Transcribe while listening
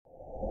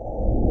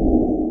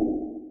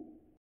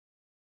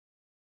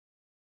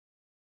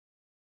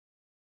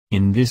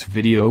In this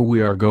video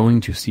we are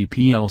going to see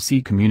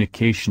PLC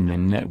communication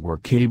and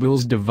network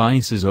cables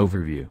devices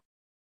overview.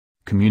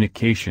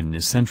 Communication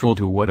is central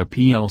to what a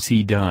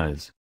PLC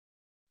does.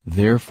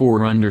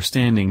 Therefore,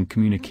 understanding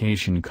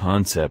communication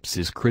concepts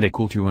is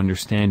critical to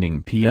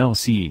understanding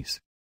PLCs.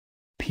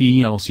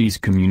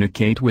 PLCs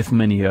communicate with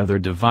many other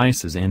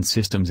devices and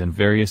systems in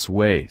various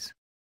ways.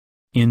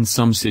 In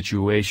some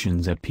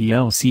situations a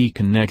PLC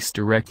connects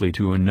directly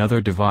to another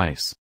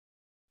device.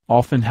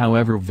 Often,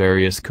 however,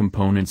 various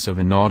components of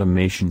an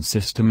automation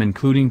system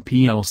including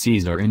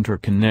PLCs are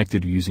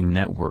interconnected using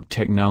network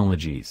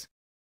technologies.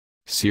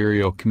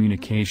 Serial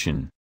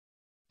communication.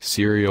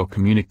 Serial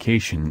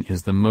communication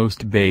is the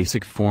most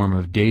basic form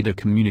of data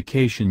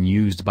communication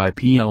used by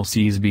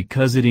PLCs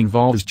because it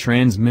involves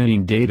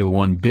transmitting data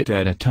one bit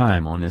at a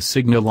time on a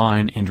signal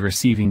line and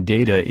receiving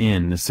data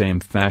in the same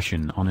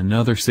fashion on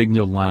another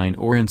signal line,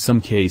 or in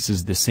some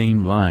cases the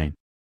same line.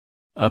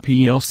 A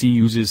PLC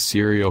uses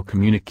serial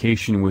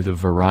communication with a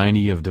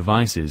variety of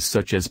devices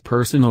such as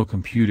personal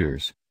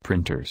computers,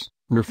 printers,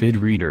 RFID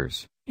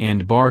readers,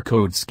 and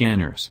barcode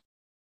scanners.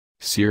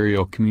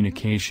 Serial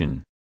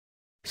communication.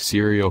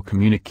 Serial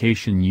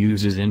communication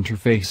uses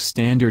interface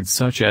standards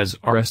such as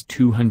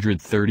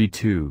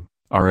RS-232,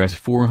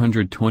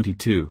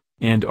 RS-422,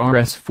 and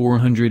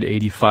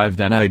RS-485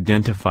 that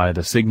identify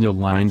the signal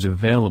lines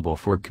available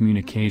for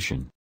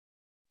communication.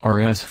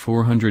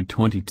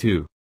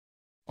 RS-422.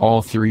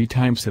 All three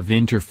types of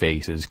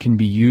interfaces can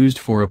be used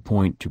for a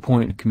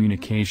point-to-point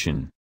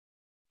communication.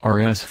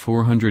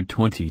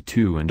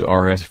 RS-422 and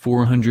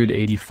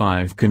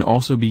RS-485 can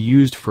also be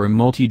used for a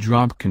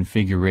multi-drop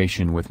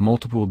configuration with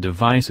multiple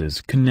devices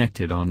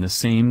connected on the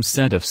same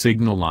set of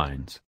signal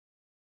lines.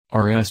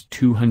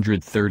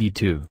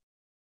 RS-232.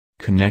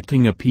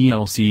 Connecting a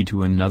PLC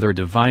to another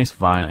device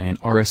via an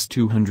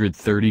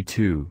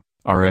RS-232,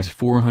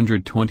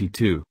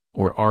 RS-422,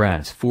 or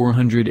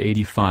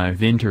RS-485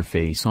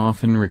 interface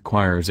often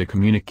requires a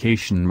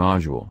communication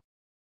module.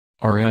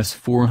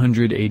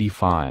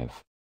 RS-485.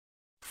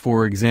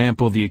 For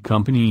example, the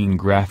accompanying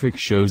graphic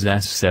shows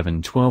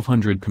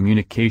S7-1200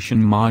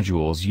 communication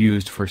modules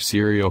used for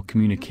serial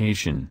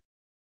communication.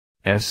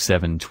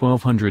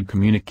 S7-1200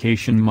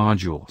 communication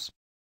modules.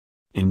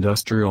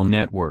 Industrial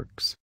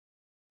networks.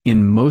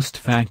 In most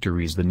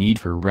factories the need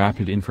for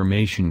rapid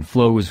information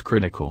flow is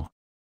critical.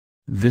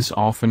 This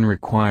often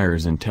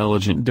requires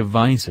intelligent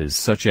devices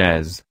such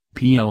as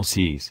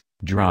PLCs,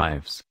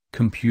 drives,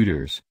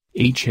 computers,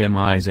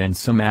 HMIs and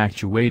some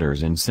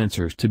actuators and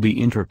sensors to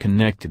be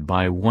interconnected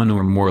by one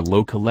or more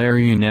local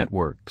area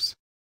networks.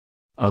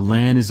 A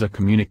LAN is a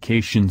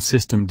communication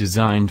system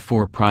designed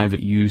for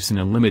private use in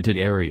a limited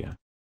area.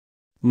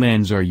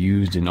 LANs are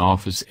used in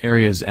office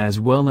areas as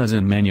well as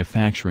in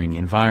manufacturing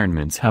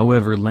environments.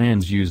 However,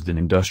 LANs used in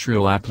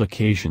industrial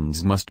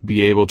applications must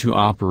be able to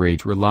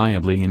operate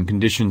reliably in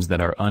conditions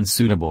that are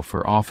unsuitable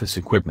for office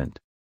equipment.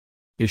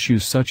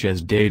 Issues such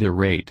as data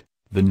rate,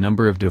 the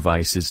number of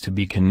devices to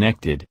be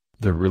connected,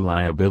 the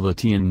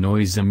reliability and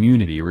noise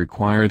immunity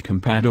required,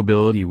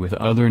 compatibility with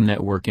other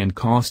network, and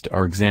cost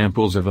are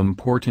examples of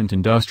important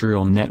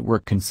industrial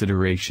network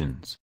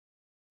considerations.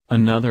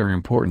 Another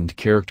important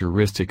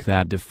characteristic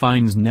that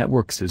defines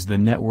networks is the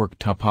network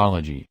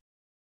topology.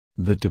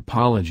 The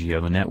topology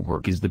of a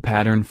network is the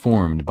pattern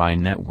formed by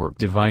network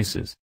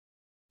devices.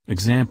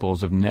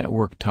 Examples of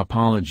network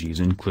topologies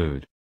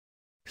include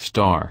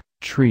star,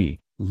 tree,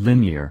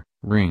 linear,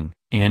 ring,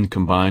 and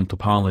combined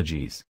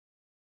topologies.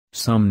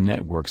 Some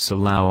networks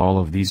allow all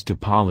of these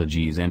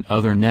topologies and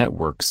other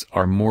networks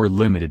are more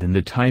limited in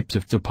the types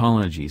of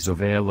topologies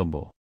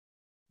available.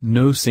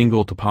 No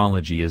single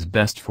topology is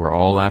best for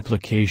all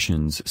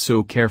applications,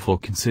 so careful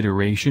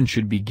consideration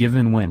should be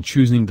given when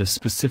choosing the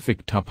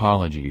specific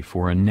topology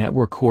for a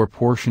network or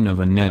portion of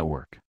a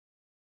network.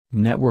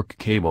 Network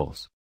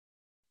cables.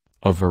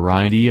 A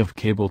variety of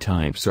cable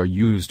types are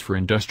used for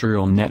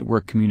industrial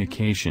network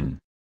communication.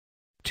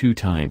 Two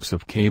types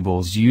of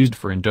cables used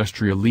for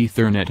industrial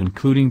Ethernet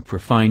including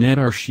Profinet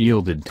are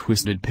shielded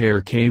twisted pair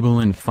cable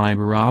and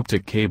fiber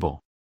optic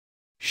cable.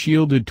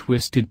 Shielded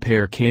twisted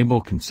pair cable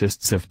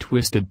consists of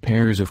twisted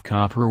pairs of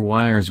copper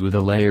wires with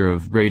a layer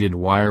of braided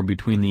wire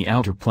between the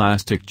outer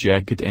plastic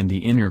jacket and the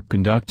inner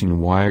conducting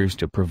wires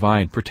to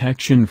provide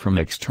protection from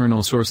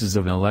external sources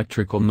of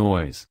electrical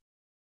noise.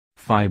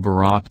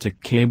 Fiber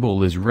optic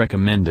cable is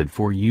recommended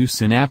for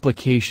use in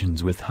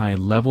applications with high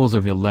levels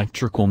of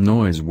electrical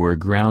noise where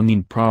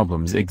grounding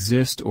problems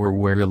exist or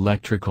where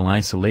electrical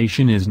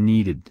isolation is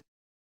needed.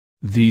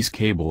 These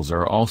cables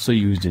are also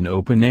used in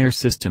open-air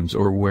systems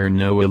or where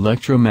no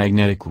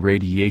electromagnetic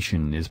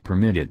radiation is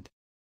permitted.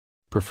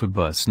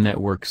 Profibus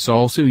networks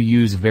also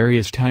use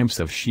various types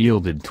of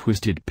shielded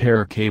twisted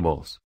pair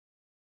cables.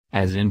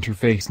 As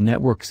interface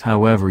networks,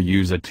 however,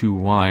 use a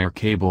two-wire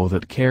cable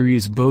that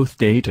carries both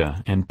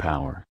data and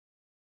power.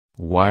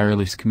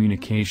 Wireless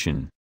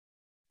communication.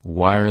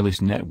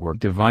 Wireless network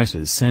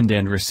devices send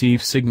and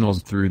receive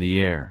signals through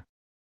the air.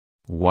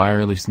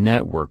 Wireless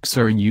networks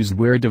are used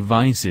where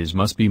devices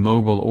must be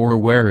mobile or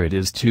where it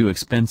is too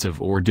expensive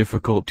or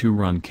difficult to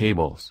run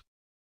cables.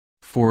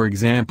 For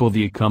example,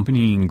 the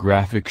accompanying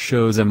graphic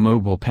shows a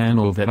mobile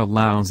panel that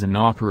allows an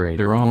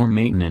operator or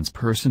maintenance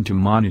person to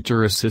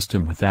monitor a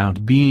system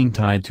without being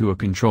tied to a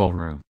control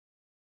room.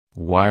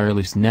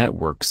 Wireless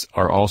networks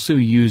are also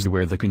used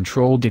where the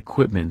controlled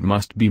equipment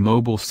must be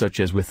mobile, such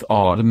as with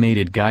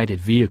automated guided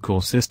vehicle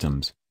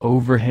systems,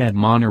 overhead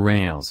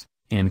monorails,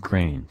 and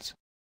cranes.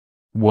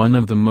 One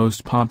of the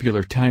most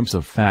popular types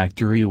of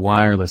factory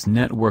wireless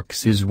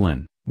networks is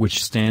WAN,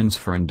 which stands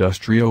for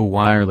Industrial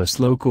Wireless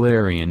Local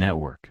Area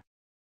Network.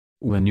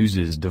 WAN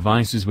uses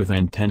devices with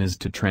antennas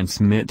to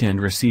transmit and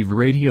receive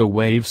radio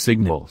wave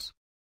signals.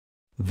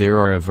 There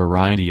are a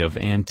variety of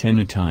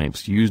antenna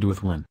types used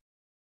with WAN.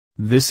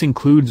 This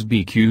includes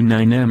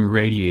BQ9M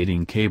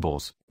radiating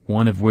cables,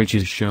 one of which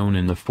is shown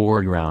in the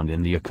foreground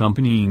in the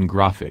accompanying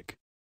graphic.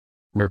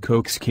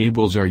 Coax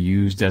cables are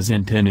used as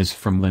antennas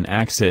from WAN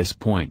access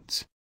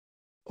points.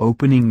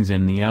 Openings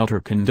in the outer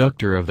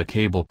conductor of the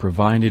cable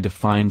provide a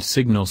defined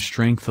signal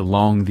strength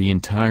along the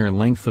entire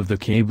length of the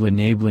cable,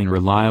 enabling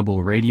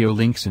reliable radio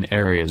links in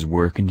areas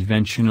where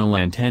conventional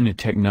antenna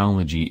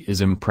technology is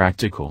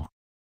impractical.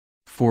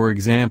 For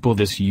example,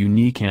 this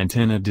unique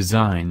antenna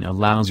design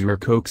allows your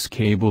coax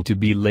cable to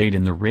be laid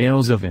in the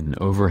rails of an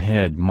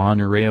overhead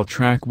monorail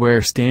track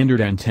where standard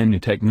antenna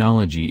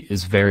technology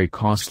is very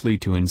costly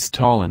to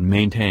install and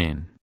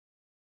maintain.